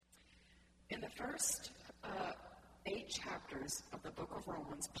first 8 chapters of the book of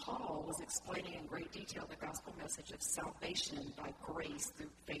Romans, Paul was explaining in great detail the gospel message of salvation by grace through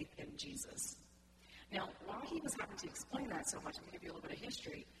faith in Jesus. Now, why he was having to explain that so much, I'm going to give you a little bit of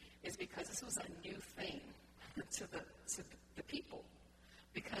history, is because this was a new thing to the people.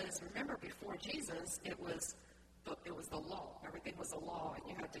 Because remember, before Jesus, it was the law. Everything was a law, and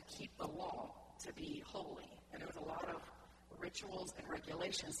you had to keep the law to be holy. And there was a lot of rituals and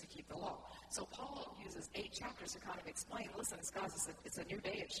regulations to keep the law. So Paul uses 8 chapters to kind of explain, listen, guys, it's a new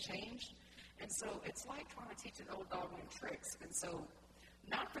day, it's changed. And so it's like trying to teach an old dog new tricks. And so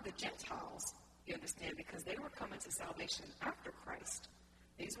not for the Gentiles, you understand, because they were coming to salvation after Christ.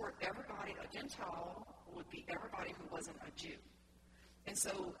 These were everybody. A Gentile would be everybody who wasn't a Jew. And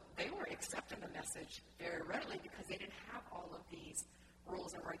so they were accepting the message very readily because they didn't have all of these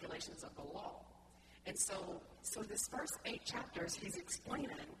rules and regulations of the law. And so this first 8 chapters, he's explaining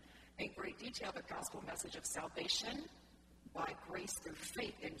in great detail the gospel message of salvation by grace through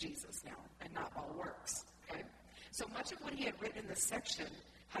faith in Jesus now, and not by works. Okay? So much of what he had written in this section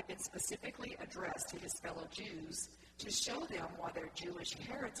had been specifically addressed to his fellow Jews to show them why their Jewish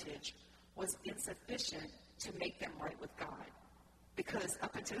heritage was insufficient to make them right with God. Because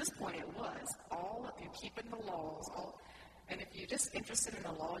up until this point it was. All of you keeping the laws, and if you're just interested in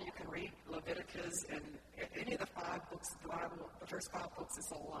the law, you can read Leviticus and any of the 5 books of the Bible. The first 5 books is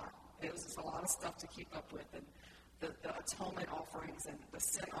a lot. It was just a lot of stuff to keep up with, and the atonement offerings and the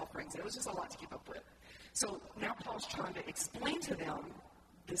sin offerings. It was just a lot to keep up with. So now Paul's trying to explain to them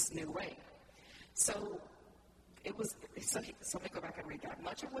this new way. So let me go back and read that.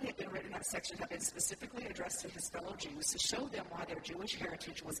 Much of what had been written in that section had been specifically addressed to his fellow Jews to show them why their Jewish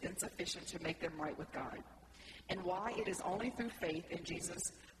heritage was insufficient to make them right with God, and why it is only through faith in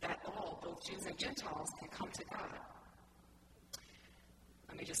Jesus that all, both Jews and Gentiles, can come to God.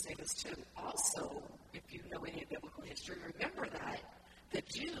 Let me just say this too. Also, if you know any biblical history, remember that the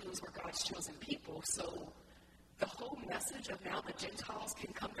Jews were God's chosen people, so the whole message of now the Gentiles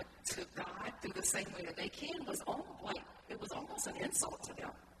can come to God through the same way that they can was almost an insult to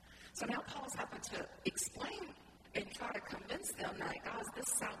them. So now Paul's having to explain and try to convince them that, guys, this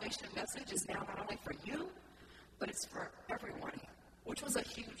salvation message is now not only for you, but it's for everyone, which was a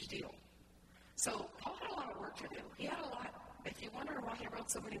huge deal. So Paul had a lot of work to do. He had a lot. If you wonder why he wrote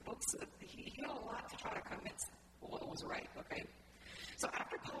so many books, he had a lot to try to convince what was right, okay? So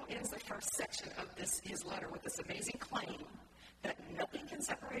after Paul ends the first section of his letter with this amazing claim that nothing can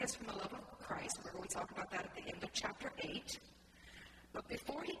separate us from the love of Christ, remember we talked about that at the end of chapter 8, but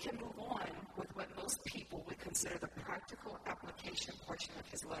before he can move on with what most people would consider the practical application portion of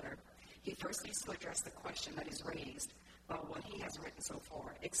his letter, he first needs to address the question that is raised by what he has written so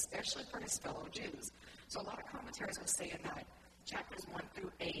far, especially for his fellow Jews. So a lot of commentaries will say in that chapters 1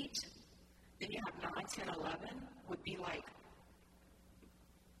 through 8, then you have 9, 10, 11 would be like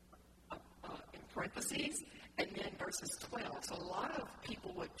in parentheses, and then verses 12. So a lot of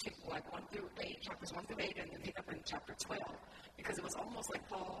people would pick like 1 through 8, chapters 1 through 8, and then pick up in chapter 12, because it was almost like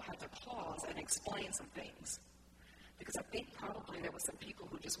Paul had to pause and explain some things. Because I think probably there were some people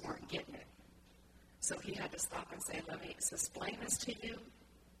who just weren't getting it. So he had to stop and say, let me explain this to you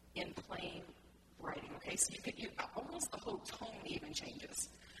in plain writing. Okay, so almost the whole tone even changes.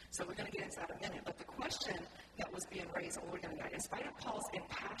 So we're going to get into that in a minute. But the question that was being raised, and we're going to get, in spite of Paul's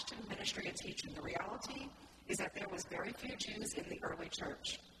impassioned ministry and teaching, the reality is that there was very few Jews in the early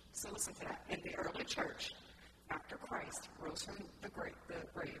church. So listen to that. In the early church, after Christ rose from the grave,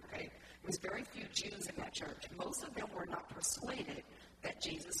 okay, there was very few Jews in that church. Most of them were not persuaded that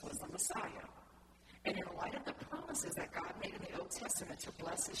Jesus was the Messiah. And in light of the promises that God made in the Old Testament to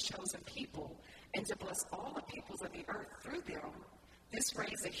bless his chosen people and to bless all the peoples of the earth through them, this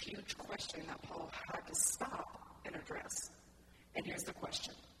raised a huge question that Paul had to stop and address. And here's the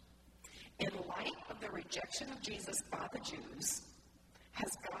question. In light of the rejection of Jesus by the Jews, has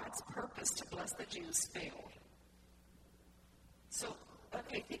God's purpose to bless the Jews failed? So,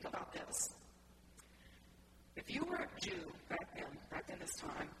 okay, think about this. If you were a Jew back in this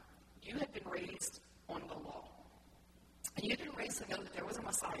time, you had been raised on the law. And you had been raised to know that there was a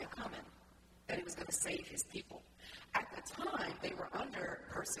Messiah coming, that he was going to save his people. At the time, they were under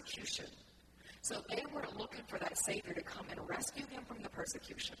persecution. So they were looking for that Savior to come and rescue them from the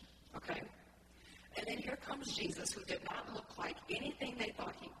persecution, okay? And then here comes Jesus, who did not look like anything they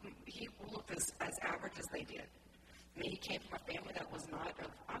thought he looked as average as they did. I mean, he came from a family that was not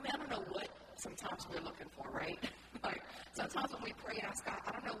I don't know what sometimes we're looking for, right? Like, sometimes when we pray and ask God,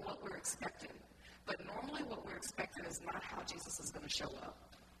 I don't know what we're expecting. But normally what we're expecting is not how Jesus is going to show up.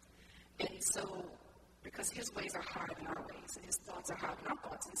 And so, because his ways are higher than our ways, and his thoughts are higher than our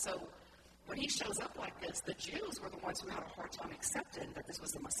thoughts. And so, when he shows up like this, the Jews were the ones who had a hard time accepting that this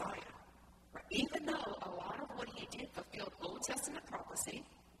was the Messiah. Right? Even though a lot of what he did fulfilled Old Testament prophecy,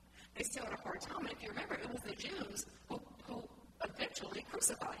 they still had a hard time. And if you remember, it was the Jews who eventually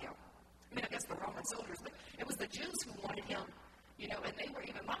crucified him. I mean, I guess the Roman soldiers, but it was the Jews who wanted him, and they were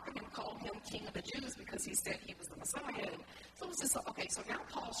even mocking him, calling him King of the Jews because he said he was the Messiah. And so it was just, okay, so now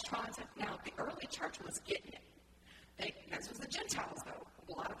Paul's trying to, now the early church was getting it. This was the Gentiles, though,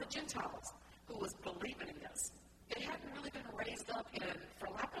 a lot of the Gentiles who was believing in this. They hadn't really been raised up in, for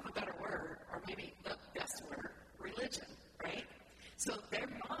lack of a better word, or maybe the best word, religion, right? So their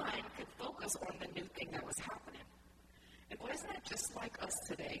mind could focus on the new thing that was happening. And boy, isn't that just like us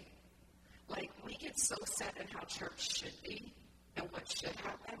today? Like, we get so set in how church should be and what should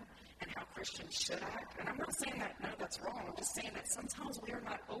happen and how Christians should act. And I'm not saying that none of that's wrong. I'm just saying that sometimes we are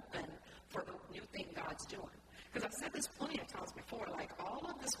not open for the new thing God's doing. Because I've said this plenty of times before, like all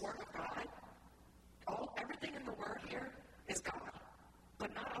of this Word of God, everything in the Word here is God.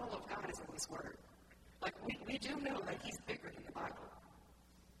 But not all of God is in this Word. Like we do know that He's bigger than the Bible.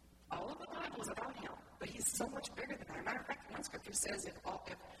 All of the Bible is about Him, but He's so much bigger than that. Matter of fact, one scripture says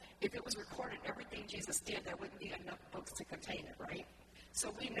if it was recorded everything Jesus did, there wouldn't be enough books to contain it, right?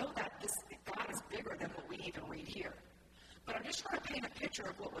 So we know that God is bigger than what we even read here. But I'm just trying to paint a picture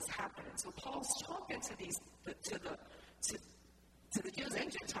of what was happening. So Paul's talking to the Jews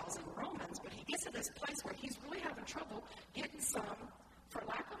and Gentiles and the Romans, but he gets to this place where he's really having trouble getting some, for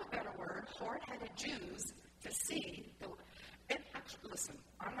lack of a better word, hard-headed Jews to see. Listen,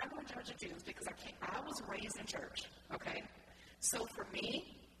 I'm not going to judge the Jews because I was raised in church, okay? So for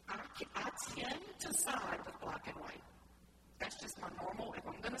me, I tend to side with black and white. That's just my normal. If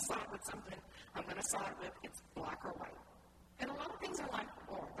I'm going to side with something, I'm going to side with it's black or white. And a lot of things are like,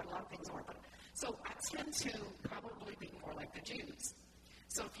 but a lot of things aren't. So I tend to probably be more like the Jews.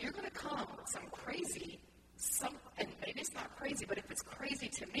 So if you're going to come with some crazy, and maybe it's not crazy, but if it's crazy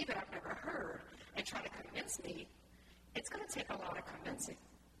to me that I've never heard and try to convince me, it's going to take a lot of convincing.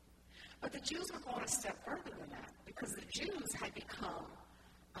 But the Jews were going a step further than that because the Jews had become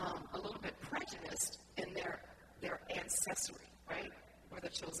a little bit prejudiced in their ancestry, right? We're the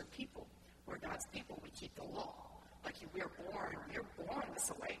chosen people. We're God's people. We keep the law. Like we're born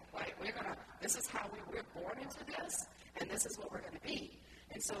this way, right? This is how we're born into this, and this is what we're going to be.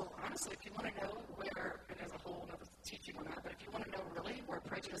 And so, honestly, if you want to know where, and there's a whole other teaching on that, but if you want to know really where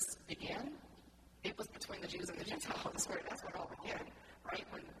prejudice began, it was between the Jews and the Gentiles. That's where it all began, right?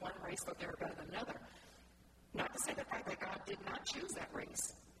 When one race thought they were better than another. Not to say the fact that God did not choose that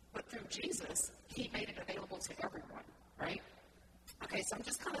race, but through Jesus, He made it available to everyone, right? Okay, so I'm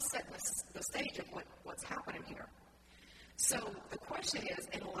just kind of setting the stage of what's happening here. So the question is,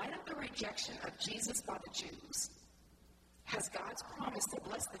 in light of the rejection of Jesus by the Jews, has God's promise to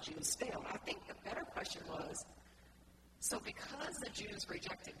bless the Jews failed? I think the better question was, so because the Jews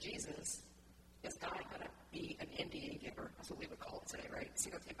rejected Jesus, is God going to be an Indian giver? That's what we would call it today, right? So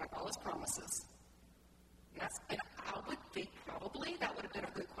He's going to take back all His promises. And I would think probably that would have been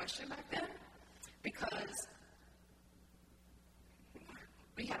a good question back then, because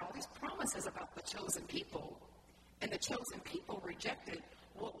we had all these promises about the chosen people, and the chosen people rejected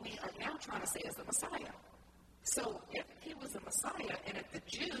what we are now trying to say is the Messiah. So if He was the Messiah, and if the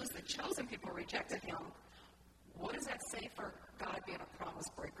Jews, the chosen people, rejected Him, what does that say for God being a promise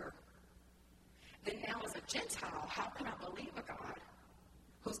breaker? Then now as a Gentile, how can I believe a God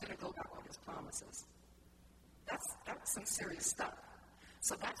who's going to go back on His promises? That's some serious stuff.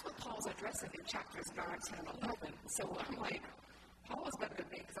 So that's what Paul's addressing in chapters 9, 10, and 11. So I'm like, Paul is better than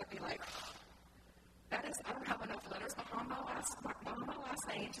me, because I'd be like, I don't have enough letters behind my last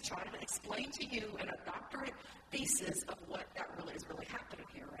name to try to explain to you in a doctorate thesis of what that really is happening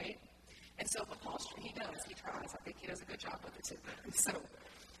here, right? And so, but Paul, he tries. I think he does a good job with it too.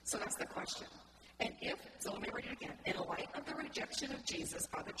 So that's the question. And so let me read it again. In light of the rejection of Jesus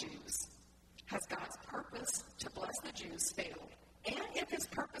by the Jews, has God's purpose to bless the Jews failed? And if His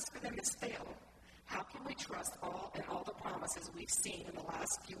purpose for them has failed, how can we trust all the promises we've seen in the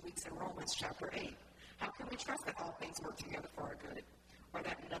last few weeks in Romans chapter 8? How can we trust that all things work together for our good, or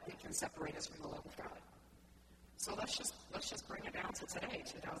that nothing can separate us from the love of God? So let's just bring it down to today,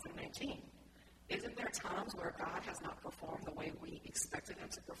 2019. Isn't there times where God has not performed the way we expected Him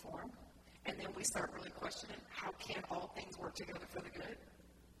to perform? And then we start really questioning, how can all things work together for the good?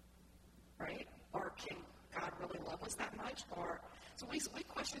 Right? Or can God really love us that much? So we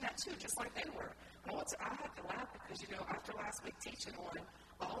question that too, just like they were. I had to laugh because, after last week teaching on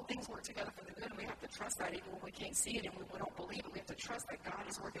all things work together for the good, and we have to trust that even when we can't see it and we don't believe it. We have to trust that God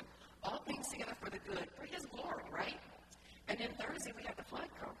is working all things together for the good, for His glory, right? And then Thursday we had the flood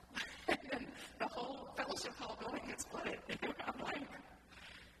come. And then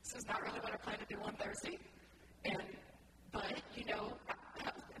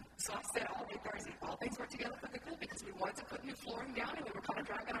because we wanted to put new flooring down, and we were kind of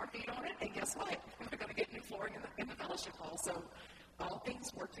dragging our feet on it, and guess what? We were going to get new flooring in the fellowship hall. So all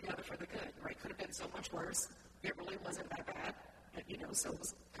things work together for the good, right? Could have been so much worse. It really wasn't that bad, so it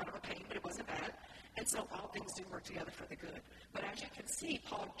was kind of a pain, but it wasn't bad. And so all things do work together for the good. But as you can see,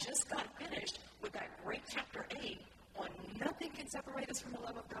 Paul just got finished with that great chapter 8 on nothing can separate us from the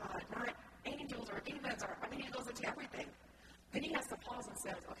love of God, not angels or demons, he goes into everything. Then he has to pause and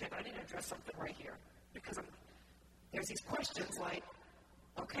says, okay, but I need to address something right here. Because there's these questions like,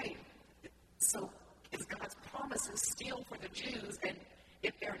 okay, so is God's promises still for the Jews? And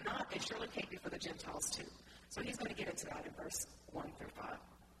if they're not, they surely can't be for the Gentiles too. So he's going to get into that in verse 1 through 5.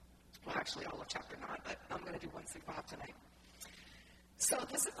 Well, actually, all of chapter 9, but I'm going to do 1 through 5 tonight. So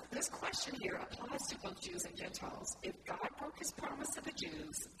this question here applies to both Jews and Gentiles. If God broke his promise to the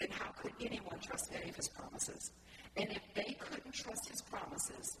Jews, then how could anyone trust any of his promises? And if they couldn't trust his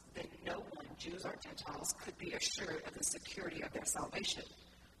promises, then no one, Jews or Gentiles, could be assured of the security of their salvation.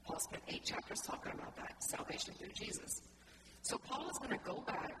 Paul spent 8 chapters talking about that, salvation through Jesus. So Paul is going to go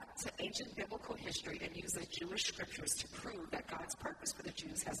back to ancient biblical history and use the Jewish scriptures to prove that God's purpose for the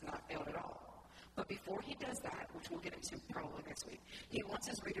Jews has not failed at all. But before he does that, which we'll get into probably next week, he wants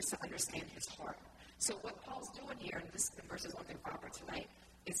his readers to understand his heart. So what Paul's doing here in verses 1 through 5 for tonight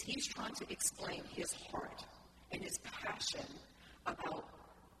is he's trying to explain his heart and his passion about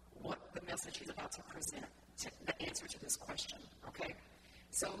what the message he's about to present, the answer to this question, okay?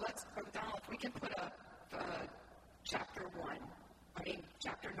 So Brother Donald, if we can put up chapter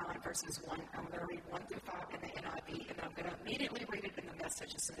 9, verses 1. I'm going to read 1 through 5 in the NIV, and I'm going to immediately read it in the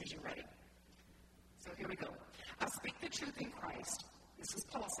Message as soon as you're ready. So here we go. I speak the truth in Christ. This is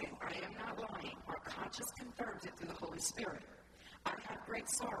Paul saying, I am not lying. Our conscience confirms it through the Holy Spirit. I have great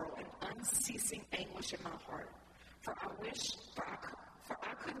sorrow and unceasing anguish in my heart. For I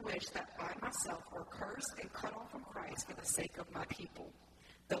could wish that I myself were cursed and cut off from Christ for the sake of my people,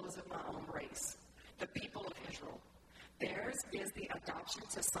 those of my own race, the people of Israel. Theirs is the adoption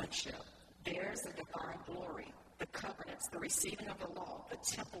to sonship. Theirs the divine glory, the covenants, the receiving of the law, the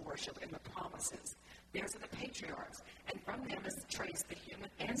temple worship, and the promises. Theirs are the patriarchs, and from them is traced the human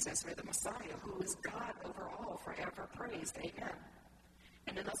ancestor, the Messiah, who is God over all, forever praised. Amen.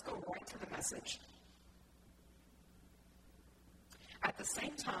 And then let's go right to the message. At the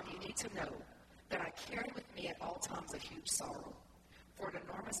same time, you need to know that I carry with me at all times a huge sorrow, for an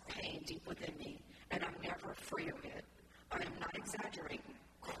enormous pain deep within me, and I'm never free of it. I am not exaggerating.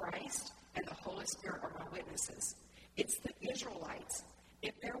 Christ and the Holy Spirit are my witnesses. It's the Israelites.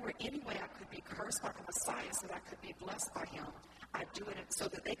 If there were any way I could be cursed by the Messiah so that I could be blessed by him, I'd do it so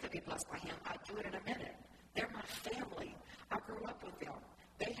that they could be blessed by him. I'd do it in a minute. They're my family. I grew up with them.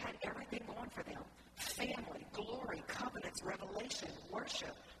 They had everything going for them. Family, glory, covenants, revelation,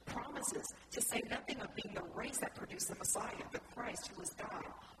 worship, promises, to say nothing of being the race that produced the Messiah, the Christ who is God,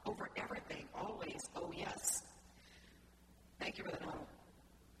 over everything, always, oh yes. Thank you, Brother Donald.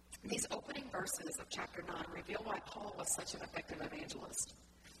 These opening verses of chapter 9 reveal why Paul was such an effective evangelist.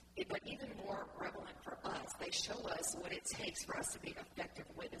 But even more relevant for us, they show us what it takes for us to be effective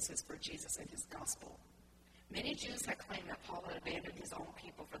witnesses for Jesus and his gospel. Many Jews had claimed that Paul had abandoned his own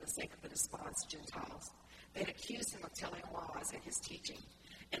people for the sake of the despised Gentiles. They had accused him of telling lies in his teaching.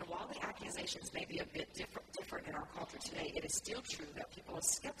 And while the accusations may be a bit different in our culture today, it is still true that people are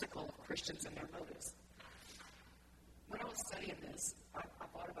skeptical of Christians and their motives. When I was studying this, I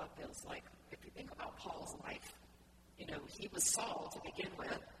thought about this. Like, if you think about Paul's life, he was Saul to begin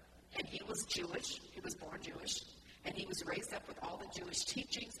with, and he was Jewish. He was born Jewish, and he was raised up with all the Jewish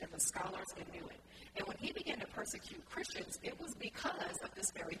teachings, and the scholars and knew it. And when he began to persecute Christians, it was because of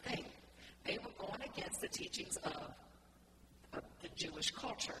this very thing. They were going against the teachings of the Jewish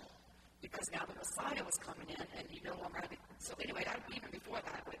culture, because now the Messiah was coming in, and you no longer had so anyway, even before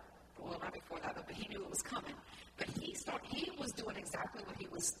that, not before that, but he knew it was coming. But he was doing exactly what he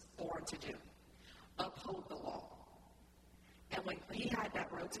was born to do, uphold the law. And when he had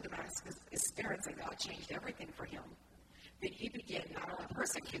that road to Damascus experience and God changed everything for him, then he began not only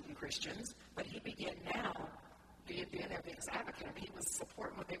persecuting Christians, but he began now being their biggest advocate. He was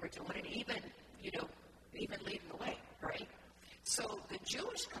supporting what they were doing and even leading the way, right? So the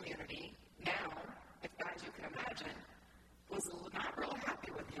Jewish community now, as you can imagine, was not real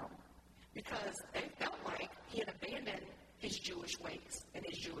happy with him because they felt like he had abandoned his Jewish ways and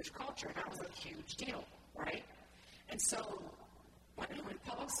his Jewish culture, and that was a huge deal, right? And so when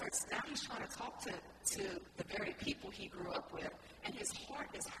Paul starts, now he's trying to talk to the very people he grew up with, and his heart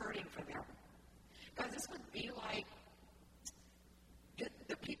is hurting for them. Guys, this would be like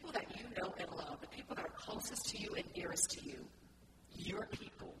the people that you know and love, the people that are closest to you and nearest to you, your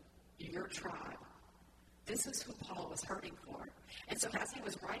people, your tribe. this is who Paul was hurting for. And so as he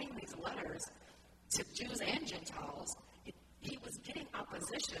was writing these letters to Jews and Gentiles, he was getting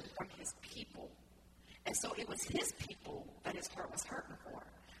opposition from his people. And so it was his people that his heart was hurting for.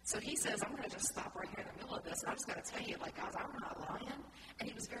 So he says, I'm going to just stop right here in the middle of this, and I'm just going to tell you, like, guys, I'm not lying. And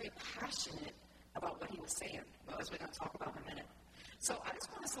he was very passionate about what he was saying, as we're going to talk about in a minute. So I just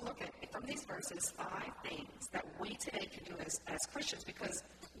want us to look at, from these verses, 5 things that we today can do as Christians, because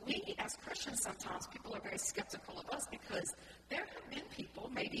we, as Christians, sometimes people are very skeptical of us because there have been people,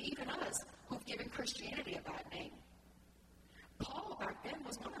 maybe even us, who've given Christianity a bad name. Paul back then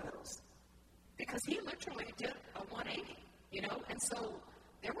was one of those because he literally did a 180, and so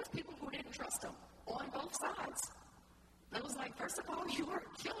there was people who didn't trust him on both sides. It was like, first of all, you were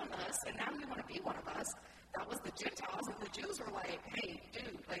killing us, and now you want to be one of us. That was the Gentiles, and the Jews were like, hey,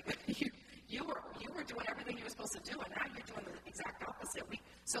 dude, like, you were doing everything you were supposed to do, and now you're doing the exact opposite.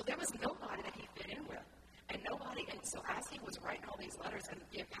 So there was nobody that he fit in with, and so as he was writing all these letters and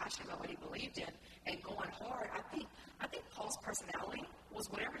getting passionate about what he believed in and going hard, I think Paul's personality was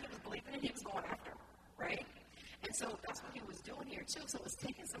whatever he was believing in, he was going after, right? And so that's what he was doing here, too. So it was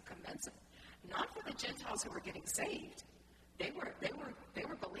taking some convincing, not for the Gentiles who were getting saved. They were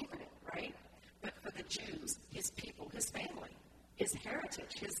believing it, right? But for the Jews, his people, his family, his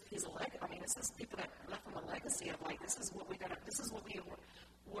heritage, his legacy. I mean, this is people that left him a legacy of like, this is what we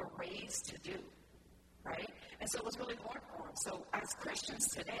were raised to do, right? And so it was really hard for him. So as Christians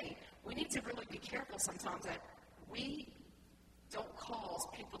today, we need to really be careful sometimes that we don't cause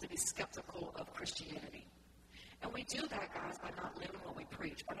people to be skeptical of Christianity. And we do that, guys, by not living what we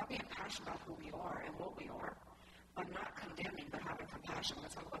preach, by not being passionate about who we are and what we are, by not condemning, but having compassion. We'll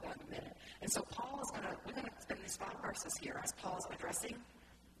talk about that in a minute. And so we're going to spend these 5 verses here as Paul's addressing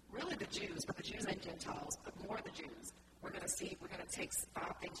really the Jews, but the Jews and Gentiles, but more the Jews. We're going to take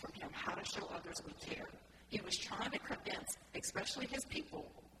 5 things from him, how to show others we care. He was trying to convince, especially his people,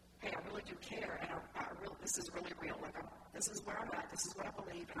 hey, I really do care, and this is really real. Like, this is where I'm at, this is what I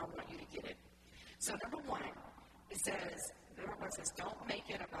believe, and I want you to get it. So number 1, it says, don't make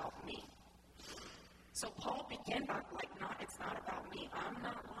it about me. So Paul began by, it's not about me. I'm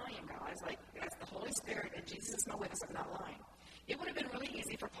not lying, guys. Like, as the Holy Spirit and Jesus is my witness, I'm not lying. It would have been really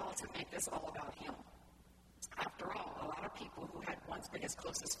easy for Paul to make this all about him. After all, a lot of people who had once been his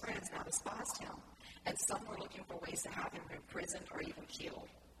closest friends now despised him, and some were looking for ways to have him imprisoned or even killed.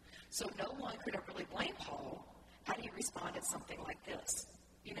 So no one could have really blamed Paul had he responded something like this.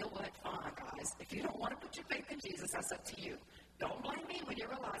 You know what? Fine, guys. If you don't want to put your faith in Jesus, that's up to you. Don't blame me when you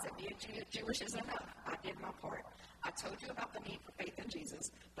realize that being Jewish isn't enough. I did my part. I told you about the need for faith in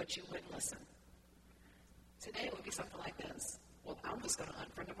Jesus, but you wouldn't listen. Today it would be something like this. Well, I'm just going to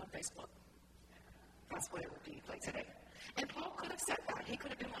unfriend him on Facebook. That's what it would be like today. And Paul could have said that. He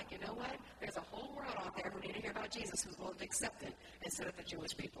could have been like, you know what? There's a whole world out there who need to hear about Jesus who's willing to accept it instead of the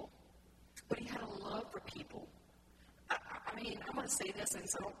Jewish people. But he had a love for people. I'm going to say this, and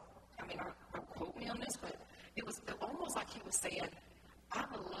so, don't quote me on this, but it was almost like he was saying, I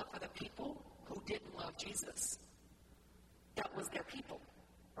have a love for the people who didn't love Jesus. That was their people,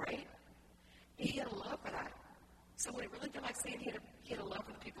 right? He had a love for that. So would it really be like saying he had a love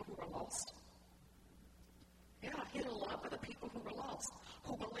for the people who were lost? Yeah, he had a love for the people who were lost,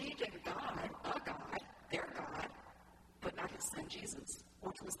 who believed in God, their God, but not his son Jesus,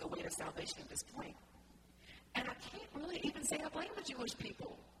 which was the way to salvation at this point. And I can't really even say I blame the Jewish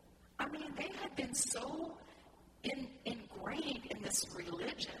people. They had been so ingrained in this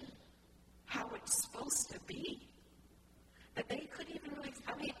religion, how it's supposed to be, that they couldn't even really,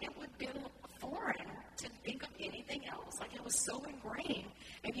 it would have been foreign to think of anything else. Like, it was so ingrained.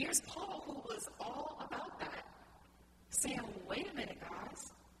 And here's Paul, who was all about that, saying, wait a minute,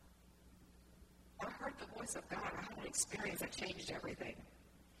 guys. I heard the voice of God. I had an experience that changed everything.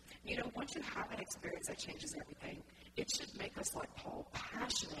 Once you have an experience that changes everything, it should make us, like Paul,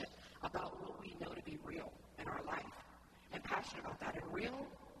 passionate about what we know to be real in our life. And passionate about that. And real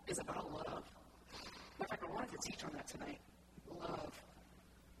is about love. In fact, I wanted to teach on that tonight. Love.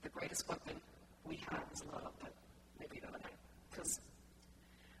 The greatest weapon we have is love, but maybe another night. Because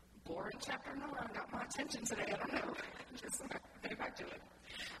boring chapter 9 got my attention today. I don't know. Just getting back to it.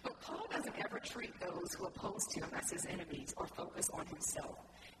 But Paul doesn't ever treat those who oppose him as his enemies or focus on himself.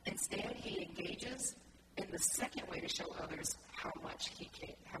 Instead, he engages in the second way to show others how much he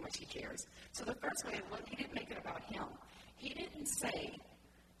cares. So the first way was he didn't make it about him. He didn't say,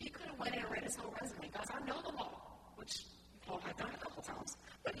 he could have went in and read his whole resume. Guys, I know the law, which Paul had done a couple times.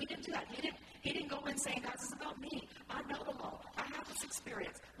 But he didn't do that. He didn't go in saying, guys, it's about me. I know the law. I have this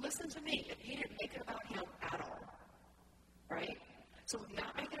experience. Listen to me. He didn't make it about him at all. Right? So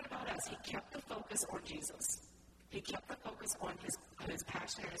not making it about us. He kept the focus on Jesus. He kept the focus on his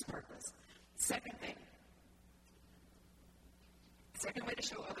passion and his purpose. Second way to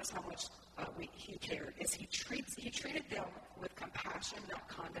show others how much he cared is he treated them with compassion, not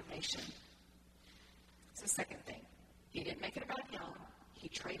condemnation. It's the second thing. He didn't make it about him. He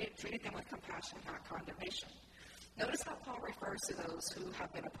treated them with compassion, not condemnation. Notice how Paul refers to those who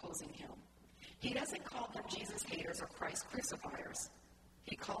have been opposing him. He doesn't call them Jesus haters or Christ crucifiers.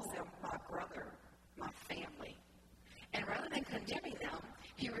 He calls them my brother, my family. And rather than condemning them,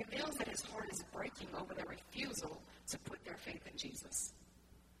 he reveals that his heart is breaking over their refusal to put their faith in Jesus.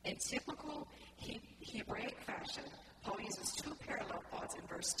 In typical Hebraic fashion, Paul uses two parallel thoughts in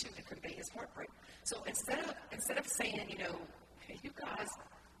verse 2 to convey his heartbreak. So instead of saying,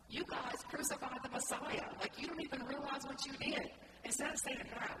 you guys crucified the Messiah, like you don't even realize what you did. Instead of saying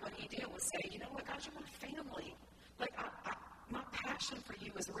that, what he did was say, you know what, guys, you're my family. Like my passion for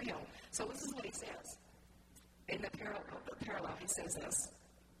you is real. So this is what he says. In the parallel, he says this: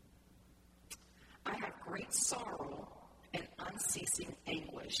 I have great sorrow and unceasing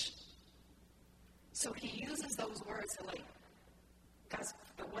anguish. So he uses those words to guys,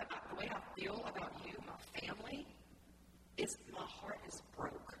 the way I feel about you, my family, is my heart is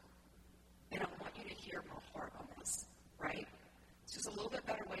broke. And I want you to hear my heart on this, right? It's just a little bit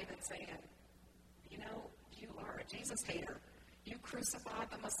better way than saying, you are a Jesus hater. You crucified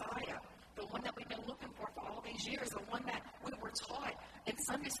the Messiah, the one that we've been looking for all these years, the one that we were taught in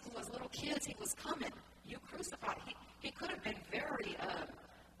Sunday school as little kids, he was coming. You crucified. He could have been very,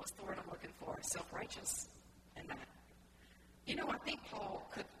 what's the word I'm looking for? Self-righteous in that. I think Paul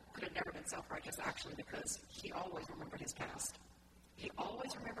could have never been self-righteous, actually, because he always remembered his past. He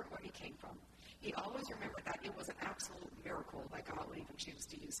always remembered where he came from. He always remembered that it was an absolute miracle that God would even choose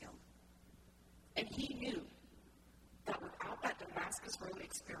to use him. And he knew that without that Damascus Road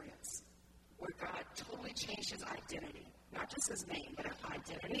experience, where God totally changed his identity, not just his name, but his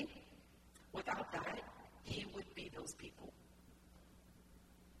identity, without that, he would be those people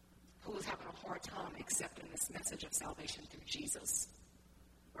who was having a hard time accepting this message of salvation through Jesus,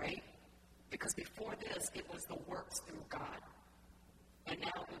 right? Because before this, it was the works through God. And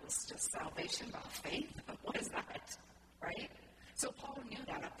now it was just salvation by faith. What is that, right? So Paul knew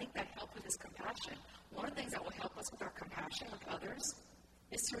that. I think that helped with his compassion. One of the things that will help us with our compassion with others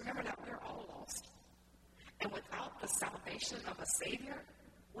is to remember that we're all lost. And without the salvation of a Savior,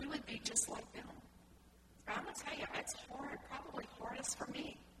 we would be just like them. And I'm going to tell you, it's hard, probably hardest for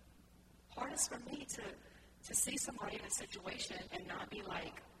me. Hardest for me to see somebody in a situation and not be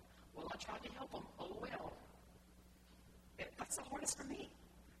like, well, I tried to help them. Oh, well. That's the hardest for me.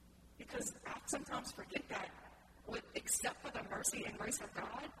 Because I sometimes forget that except for the mercy and grace of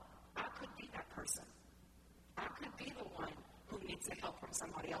God, I could be that person. I could be the one who needs the help from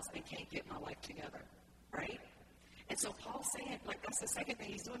somebody else and can't get my life together, right? And so Paul's saying, that's the second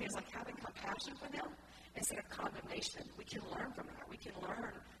thing he's doing is having compassion for them instead of condemnation. We can learn from that. We can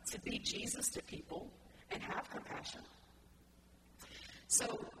learn to be Jesus to people and have compassion.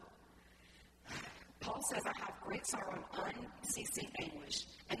 So Paul says, I have great sorrow and unceasing anguish.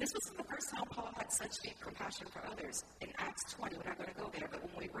 And this was the first time Paul had such deep compassion for others. In Acts 20, we're not going to go there, but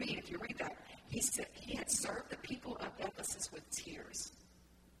when we read, if you read that, he said he had served the people of Ephesus with tears.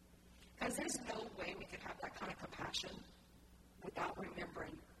 Because there's no way we could have that kind of compassion without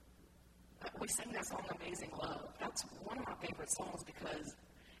remembering. We sing that song, Amazing Love. That's one of my favorite songs because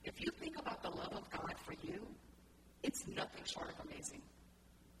if you think about the love of God for you, it's nothing short of amazing.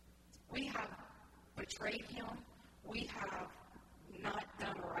 We have betrayed him. We have not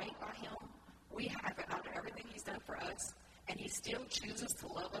done right by him. We have, out of everything he's done for us, and he still chooses to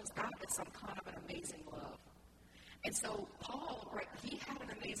love us. God is some kind of an amazing love. And so Paul, right, he had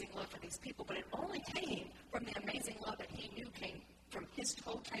an amazing love for these people, but it only came from the amazing love that he knew came from his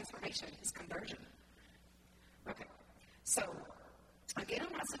total transformation, his conversion. Okay, so again,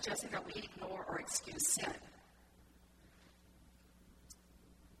 I'm not suggesting that we ignore or excuse sin.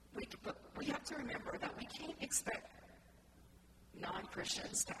 But we have to remember that we can't expect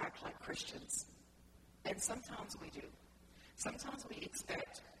non-Christians to act like Christians. And sometimes we do. Sometimes we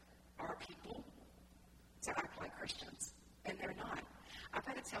expect our people to act like Christians, and they're not. I've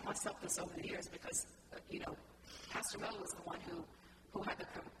had to tell myself this over the years because, Pastor Mo was the one who had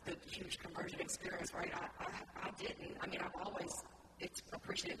the huge conversion experience, right? I didn't. I've always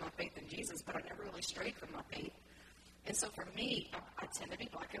appreciated my faith in Jesus, but I never really strayed from my faith. And so for me, I tend to be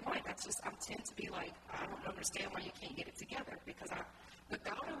black and white. I tend to be like, I don't understand why you can't get it together. But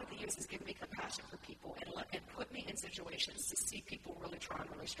God over the years has given me compassion for people and put me in situations to see people really trying,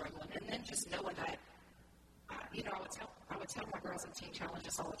 really struggling. And then just knowing that, I would tell my girls in Teen Challenge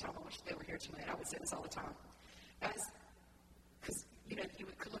this all the time. I wish they were here tonight. I would say this all the time. Guys, because, you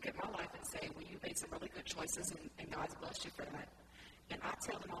could look at my life and say, well, you made some really good choices, and God's blessed you for that. And I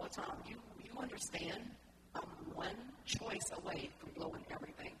tell them all the time, you understand, I'm one choice away from blowing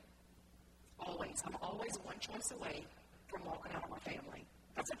everything. Always. I'm always one choice away from walking out on my family.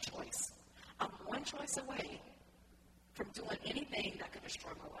 That's a choice. I'm one choice away from doing anything that could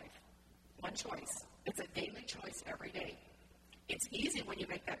destroy my life. One choice. It's a daily choice every day. It's easy when you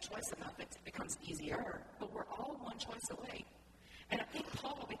make that choice enough. It becomes easier. But we're all one choice away. And I think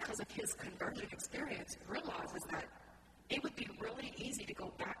Paul, because of his conversion experience, realizes that it would be really easy to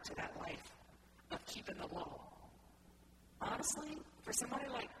go back to that life of keeping the law. Honestly, for somebody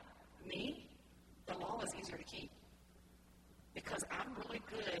like me, the law is easier to keep. Because I'm really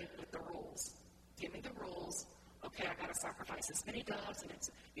good with the rules. Give me the rules. Okay, I got to sacrifice this many doves, and it's,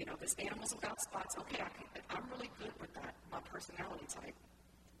 this animal's without spots. Okay, I'm really good with that, my personality type.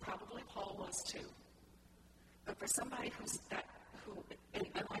 Probably Paul was too. But for somebody and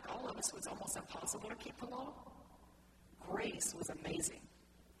like all of us, was almost impossible to keep the law, grace was amazing.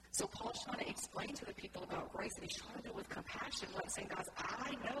 So Paul's trying to explain to the people about grace, and he's trying to do it with compassion, like saying, guys,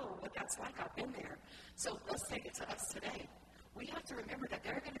 I know what that's like. I've been there. So let's take it to us today. We have to remember that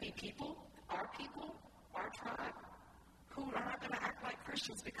there are going to be people, our tribe, who are not going to act like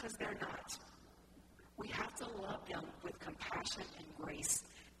Christians because they're not. We have to love them with compassion and grace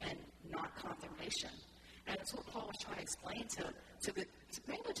and not condemnation. And that's what Paul was trying to explain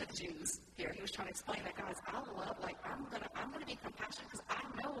mainly to the Jews here. He was trying to explain that, guys, I'm gonna be compassionate because I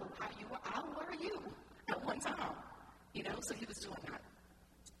know how you are. I were you at one time. So he was doing that.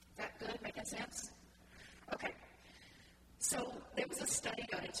 Is that good? Making sense? Okay. So there was a study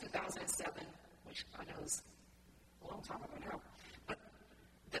done in 2007, which I know is a long time ago now, but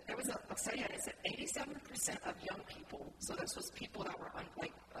there was a study that said 87% of young people, so this was people that were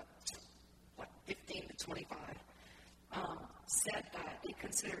like 15 to 25, said that they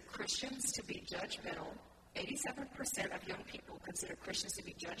considered Christians to be judgmental. 87% of young people consider Christians to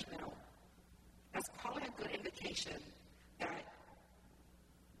be judgmental. That's probably a good indication that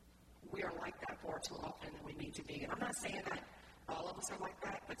we are like that far too often than we need to be. And I'm not saying that all of us are like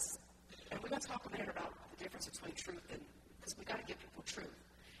that, and we're going to talk a minute about the difference between truth and, because we got to give people truth.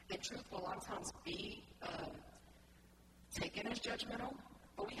 And truth will a lot of times be taken as judgmental,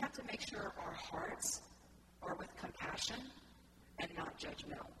 but we have to make sure our hearts are with compassion and not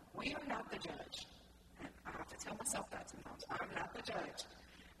judgmental. We are not the judge. And I have to tell myself that sometimes. I'm not the judge.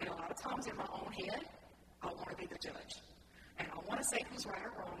 And a lot of times in my own head, I want to be the judge. And I want to say who's right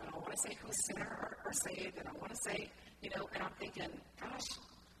or wrong, and I want to say who's sinner or saved, and I want to say, and I'm thinking, gosh,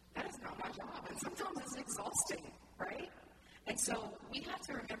 that is not my job. And sometimes it's exhausting, right? And so we have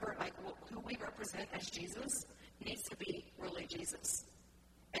to remember, who we represent as Jesus needs to be really Jesus.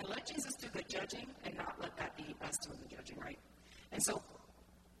 And let Jesus do the judging and not let that be us doing the judging, right? And so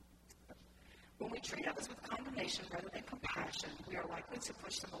when we treat others with condemnation rather than compassion, we are likely to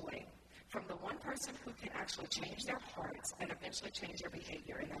push them away from the one person who can actually change their hearts and eventually change their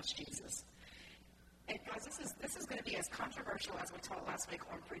behavior, and that's Jesus. And guys, this is going to be as controversial as we taught last week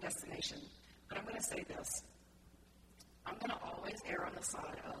on predestination, but I'm going to say this. I'm going to always err on the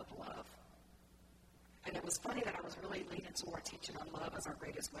side of love. And it was funny that I was really leaning toward teaching on love as our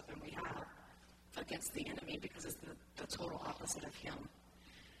greatest weapon we have against the enemy, because it's the total opposite of him.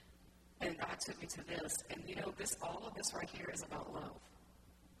 And God took me to this. And all of this right here is about love.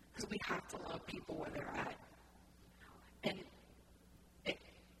 Because we have to love people where they're at. And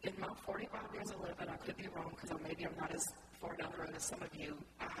in my 45 years of living, I could be wrong because maybe I'm not as far down the road as some of you,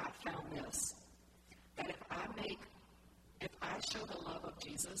 I have found this. That if I show the love of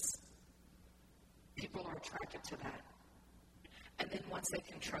Jesus, people are attracted to that. And then once they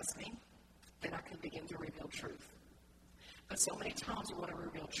can trust me, then I can begin to reveal truth. But so many times we want to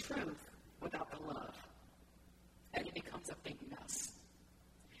reveal truth without the love. And it becomes a big mess.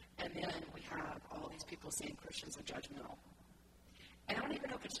 And then we have all these people saying Christians are judgmental. And I don't even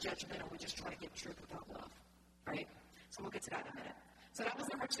know if it's judgmental. We just try to get truth without love. Right? So we'll get to that in a minute. So that was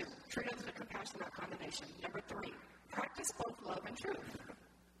number 2. Treat others with compassion, not condemnation. Number 3. Practice both love and truth.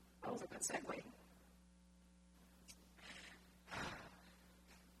 That was a good segue.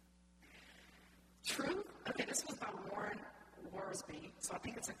 Truth, okay, this was by Warren Worsby, so I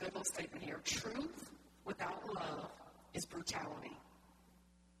think it's a good little statement here. Truth without love is brutality.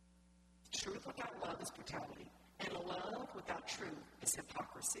 Truth without love is brutality. And love without truth is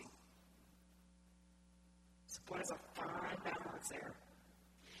hypocrisy. So boy, there's a fine balance there.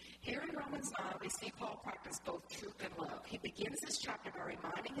 Here in Romans 9, we see Paul practice both truth and love. He begins this chapter by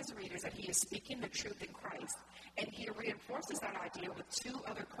reminding his readers that he is speaking the truth in Christ, and he reinforces that idea with two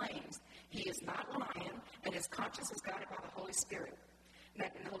other claims. He is not lying, and his conscience is guided by the Holy Spirit. And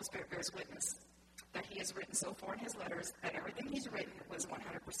the Holy Spirit bears witness that he has written so far in his letters that everything he's written was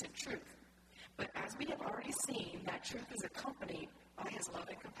 100% truth. But as we have already seen, that truth is accompanied by his love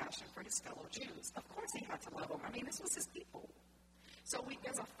and compassion for his fellow Jews. Of course he had to love them. I mean, this was his people. So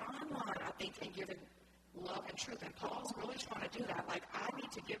there's a fine line, I think, in giving love and truth. And Paul's really trying to do that. Like, I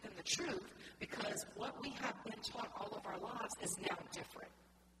need to give them the truth because what we have been taught all of our lives is now different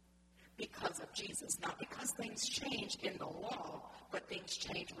because of Jesus. Not because things change in the law, but things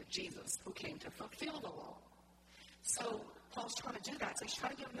change with Jesus, who came to fulfill the law. So Paul's trying to do that. So he's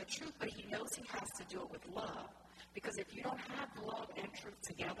trying to give them the truth, but he knows he has to do it with love. Because if you don't have love and truth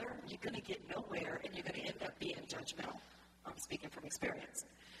together, you're going to get nowhere, and you're going to end up being judgmental. I'm speaking from experience.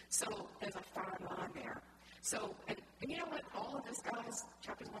 So there's a fine line there. So, and you know what? All of this, guys,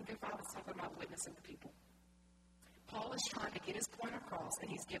 chapters 1 through 5 is talking about witnessing to people. Paul is trying to get his point across, and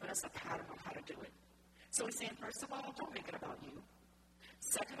he's given us a pattern on how to do it. So he's saying, first of all, don't make it about you.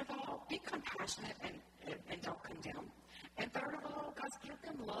 Second of all, be compassionate and don't condemn. And third of all, guys, give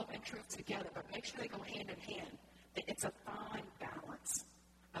them love and truth together, but make sure they go hand in hand. It's a fine balance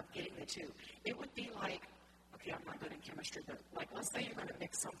of getting the two. It would be like, okay, I'm not good in chemistry, but like, let's say you're going to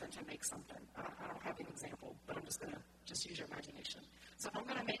mix something to make something. I don't have an example, but I'm just going to use your imagination. So if I'm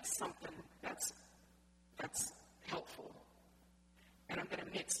going to make something that's helpful, and I'm going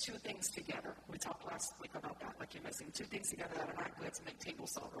to mix two things together. We talked last week about that, like you're mixing two things together that are not good to make table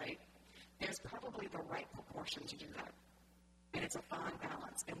salt, right? There's probably the right proportion to do that. And it's a fine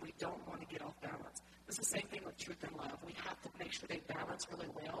balance, and we don't want to get off balance. It's the same thing with truth and love. We have to make sure they balance really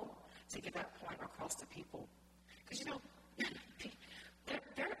well to get that point across to people. Because, you know,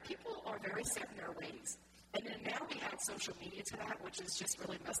 people are very set in their ways. And then now we add social media to that, which has just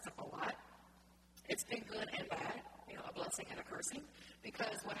really messed up a lot. It's been good and bad, you know, a blessing and a cursing.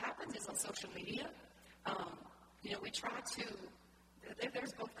 Because what happens is on social media, we try to,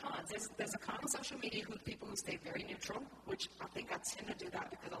 there's both cons. There's a con on social media people who stay very neutral, which I think I tend to do that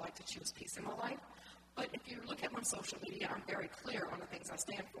because I like to choose peace in my life. But if you look at my social media, I'm very clear on the things I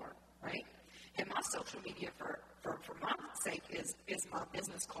stand for, right? And my social media, for my sake, is my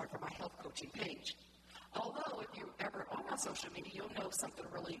business card for my health coaching page. Although, if you're ever on my social media, you'll know something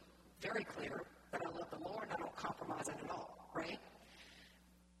really very clear, that I love the Lord and I don't compromise it at all, right?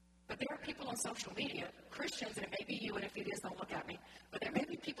 But there are people on social media, Christians, and it may be you, and if it is, don't look at me, but there may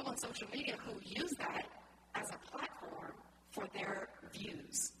be people on social media who use that as a platform for their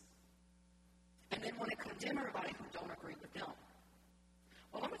views. And then want to condemn everybody who don't agree with them.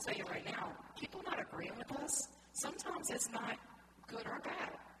 Well, I'm going to tell you right now, people not agreeing with us, sometimes it's not good or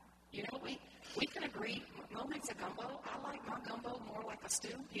bad. You know, we can agree. Mo makes a gumbo. I like my gumbo more like a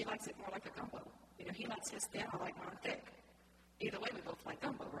stew. He likes it more like a gumbo. You know, he likes his thin. I like mine thick. Either way, we both like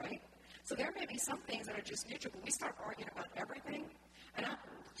gumbo, right? So there may be some things that are just neutral, but we start arguing about everything. And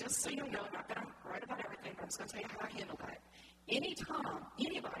just so you know, not that I'm right about everything, but I'm just going to tell you how I handle that. Anytime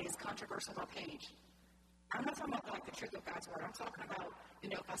anybody is controversial on my page, I'm not talking about like the truth of God's word. I'm talking about, you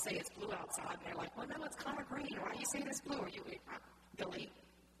know, if I say it's blue outside, and they're like, well, no, it's kind of green. Why are you saying it's blue? Or you delete.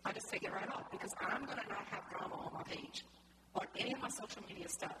 I just take it right off because I'm going to not have drama on my page or any of my social media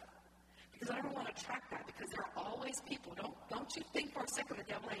stuff because I don't want to track that because there are always people. Don't you think for a second the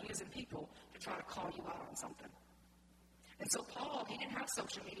devil ain't using people to try to call you out on something. And so Paul, he didn't have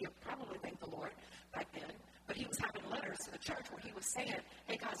social media, probably, thank the Lord, back then, but he was having letters to the church where he was saying,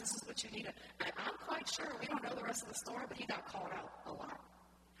 hey guys, this is what you need to, and I'm quite sure, we don't know the rest of the story, but he got called out a lot.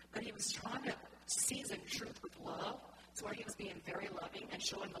 But he was trying to season truth with love, to where he was being very loving and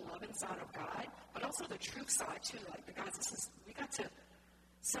showing the love inside of God, but also the truth side too. Like, the guys,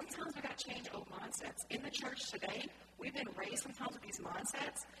 sometimes we got to change old mindsets. In the church today, we've been raised sometimes with these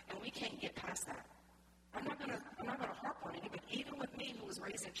mindsets, and we can't get past that. I'm not gonna harp on it, but even with me who was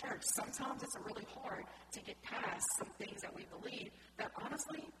raised in church, sometimes it's really hard to get past some things that we believe that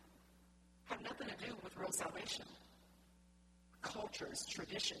honestly have nothing to do with real salvation. Cultures,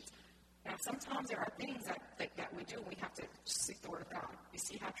 traditions. Now, sometimes there are things that we do, and we have to seek the Word of God. You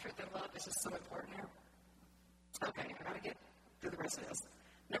see how truth and love is just so important now? Okay, I got to get through the rest of this.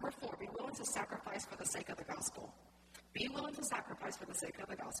 Number 4, be willing to sacrifice for the sake of the gospel. Be willing to sacrifice for the sake of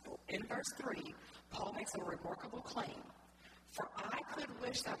the gospel. In verse 3, Paul makes a remarkable claim. For I could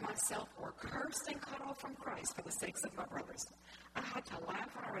wish that myself were cursed and cut off from Christ for the sakes of my brothers. I had to laugh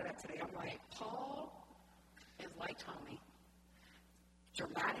when I read that today. I'm like, Paul is like Tommy.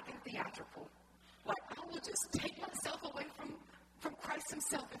 Dramatic and theatrical. Like, I will just take myself away from Christ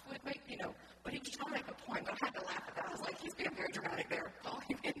himself if it would make, but he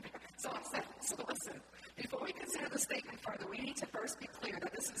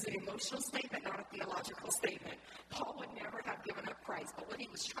Christ. But what he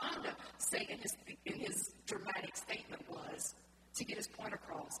was trying to say in his dramatic statement was, to get his point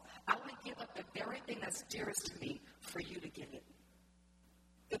across, I would give up the very thing that's dearest to me for you to get it.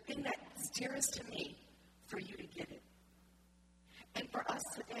 The thing that's dearest to me for you to get it. And for us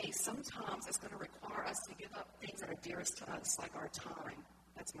today, sometimes it's going to require us to give up things that are dearest to us, like our time.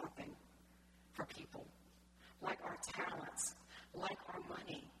 That's my thing for people. Like our talents, like our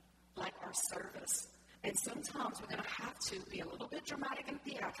money, like our service. And sometimes we're going to have to be a little bit dramatic and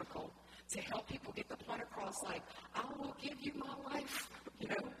theatrical to help people get the point across, like, I will give you my life,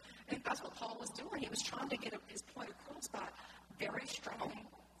 And that's what Paul was doing. He was trying to get his point across by very strong,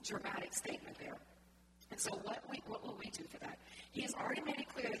 dramatic statement there. And so what will we do for that? He has already made it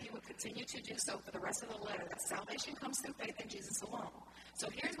clear that he would continue to do so for the rest of the letter, that salvation comes through faith in Jesus alone. So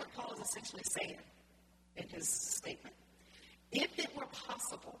here's what Paul is essentially saying in his statement. If it were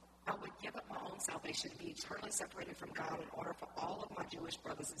possible, I would give up my own salvation and be eternally separated from God in order for all of my Jewish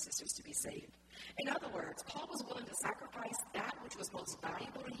brothers and sisters to be saved. In other words, Paul was willing to sacrifice that which was most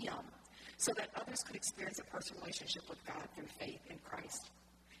valuable to him so that others could experience a personal relationship with God through faith in Christ.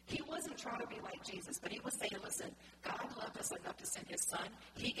 He wasn't trying to be like Jesus, but he was saying, listen, God loved us enough to send his son.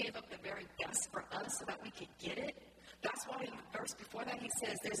 He gave up the very best for us so that we could get it. That's why in the verse before that he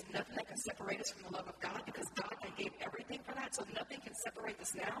says there's nothing that can separate us from the love of God, because God gave everything for that, so nothing can separate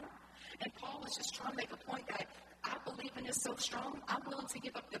us now. And Paul was just trying to make a point that I believe in this so strong, I'm willing to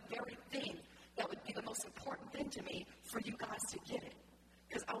give up the very thing that would be the most important thing to me for you guys to get it,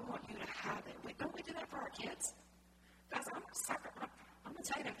 because I want you to have it. Wait, don't we do that for our kids? Guys, I'm going to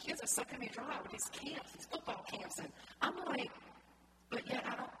tell you, them kids are sucking me dry with these camps, these football camps, and I'm like, but yet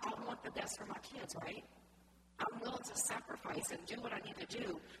I want the best for my kids, right? I'm willing to sacrifice and do what I need to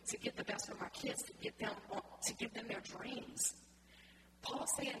do to get the best for my kids, to give them their dreams. Paul's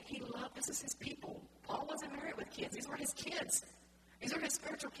saying he loved, this is his people. Paul wasn't married with kids. These were his kids. These are his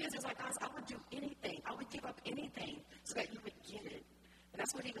spiritual kids. He's like, guys, I would do anything. I would give up anything so that you would get it. And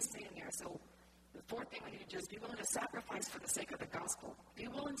that's what he was saying there. So the fourth thing we need to do is be willing to sacrifice for the sake of the gospel. Be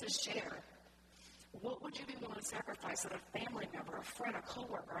willing to share. What would you be willing to sacrifice so that a family member, a friend, a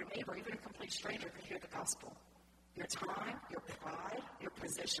coworker, a neighbor, even a complete stranger could hear the gospel? Your time, your pride, your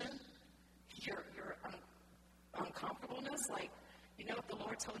position, your uncomfortableness. Like, if the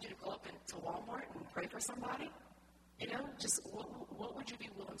Lord told you to go up to Walmart and pray for somebody, just what would you be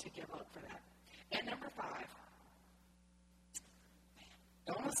willing to give up for that? And number 5,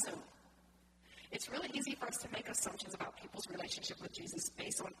 don't assume. It's really easy for us to make assumptions about people's relationship with Jesus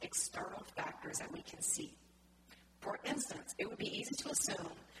based on external factors that we can see. For instance, it would be easy to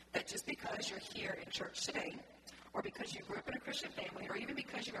assume that just because you're here in church today, or because you grew up in a Christian family, or even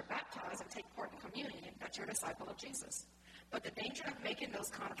because you were baptized and take part in communion, that you're a disciple of Jesus. But the danger of making those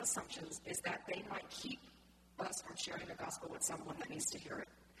kind of assumptions is that they might keep us from sharing the gospel with someone that needs to hear it.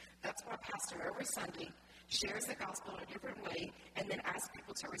 That's why Pastor every Sunday shares the gospel in a different way and then asks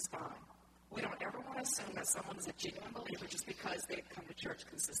people to respond. We don't ever want to assume that someone is a genuine believer just because they come to church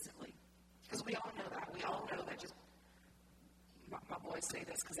consistently. Because we all know that. We all know that just, my boys say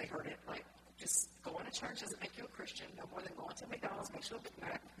this because they heard it, like, just going to church doesn't make you a Christian, no more than going to McDonald's makes you a Big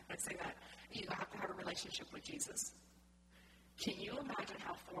Mac. I say that. You have to have a relationship with Jesus. Can you imagine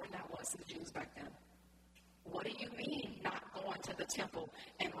how foreign that was to the Jews back then? What do you mean not going to the temple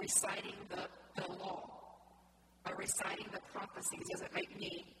and reciting the law or reciting the prophecies? Does it make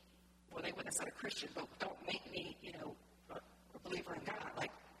me, well, they wouldn't have said a Christian, but don't make me, a believer in God.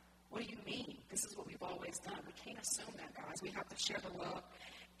 Like, what do you mean? This is what we've always done. We can't assume that, guys. We have to share the love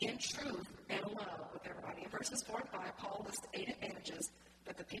in truth and love with everybody. In verses 4 and 5, Paul lists 8 advantages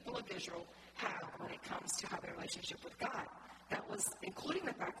that the people of Israel have when it comes to having a relationship with God. That was including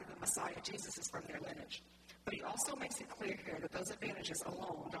the fact that the Messiah, Jesus, is from their lineage. But he also makes it clear here that those advantages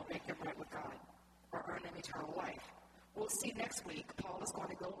alone don't make them right with God or earn them eternal life. We'll see next week, Paul is going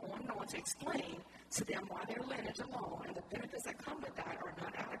to go on and on to explain to them why their lineage alone and the benefits that come with that are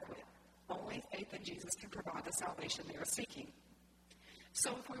not adequate. Only faith in Jesus can provide the salvation they are seeking.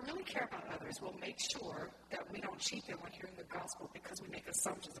 So if we really care about others, we'll make sure that we don't cheat them when hearing the gospel because we make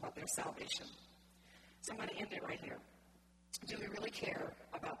assumptions about their salvation. So I'm going to end it right here. Do we really care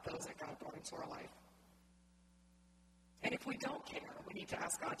about those that God brought into our life? And if we don't care, we need to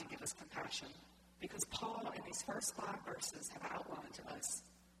ask God to give us compassion, because Paul, in these first 5 verses, have outlined to us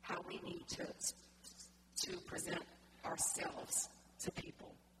how we need to present ourselves to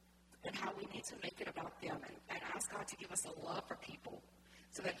people and how we need to make it about them and ask God to give us a love for people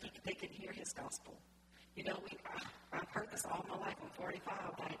so that they can hear his gospel. I've heard this all my life. I'm 45,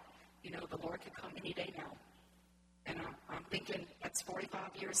 that, the Lord could come any day now. And I'm thinking that's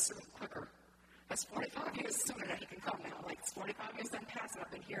 45 years quicker. That's 45 years sooner that he can come now. Like, it's 45 years done past, and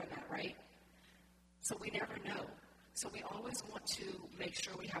I've been hearing that, right? So we never know. So we always want to make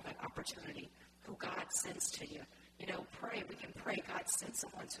sure we have that opportunity, who God sends to you. You know, pray. We can pray. God sends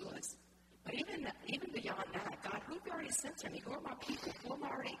someone to us. But even beyond that, God, who have you already sent to me? Who are my people? Who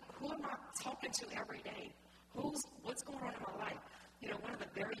am I talking to every day? What's going on in my life? You know, one of the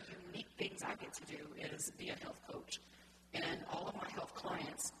very unique things I get to do is be a health coach. And all of my health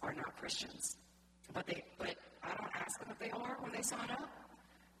clients are not Christians. But I don't ask them if they are when they sign up,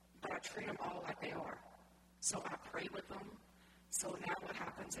 but I treat them all like they are. So I pray with them. So now what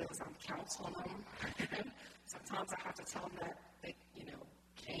happens is I'm counseling them. Sometimes I have to tell them that they,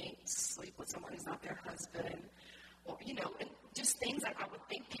 can't sleep with someone who's not their husband. Or, and just things that I would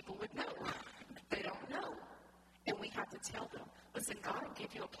think people would know. They don't know. And we have to tell them, listen, God will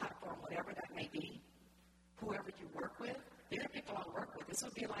give you a platform, whatever that may be. Whoever you work with, these are people I work with. This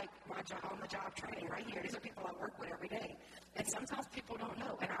would be like my job on the job training right here. These are people I work with every day. And sometimes people don't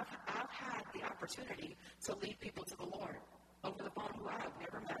know. And I've had the opportunity to lead people to the Lord over the phone who I've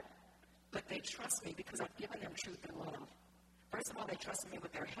never met. But they trust me because I've given them truth and love. First of all, they trust me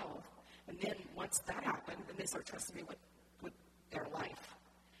with their health. And then once that happened, then they start trusting me with their life.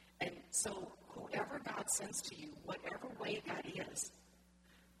 And so whoever God sends to you, whatever way that is,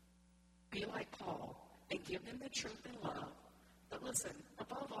 be like Paul and give them the truth and love. But listen,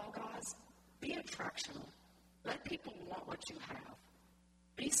 above all, guys, be attractional. Let people want what you have.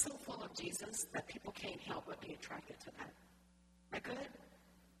 Be so full of Jesus that people can't help but be attracted to that. Am I good?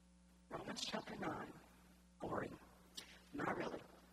 Romans chapter 9. Boring. Not really.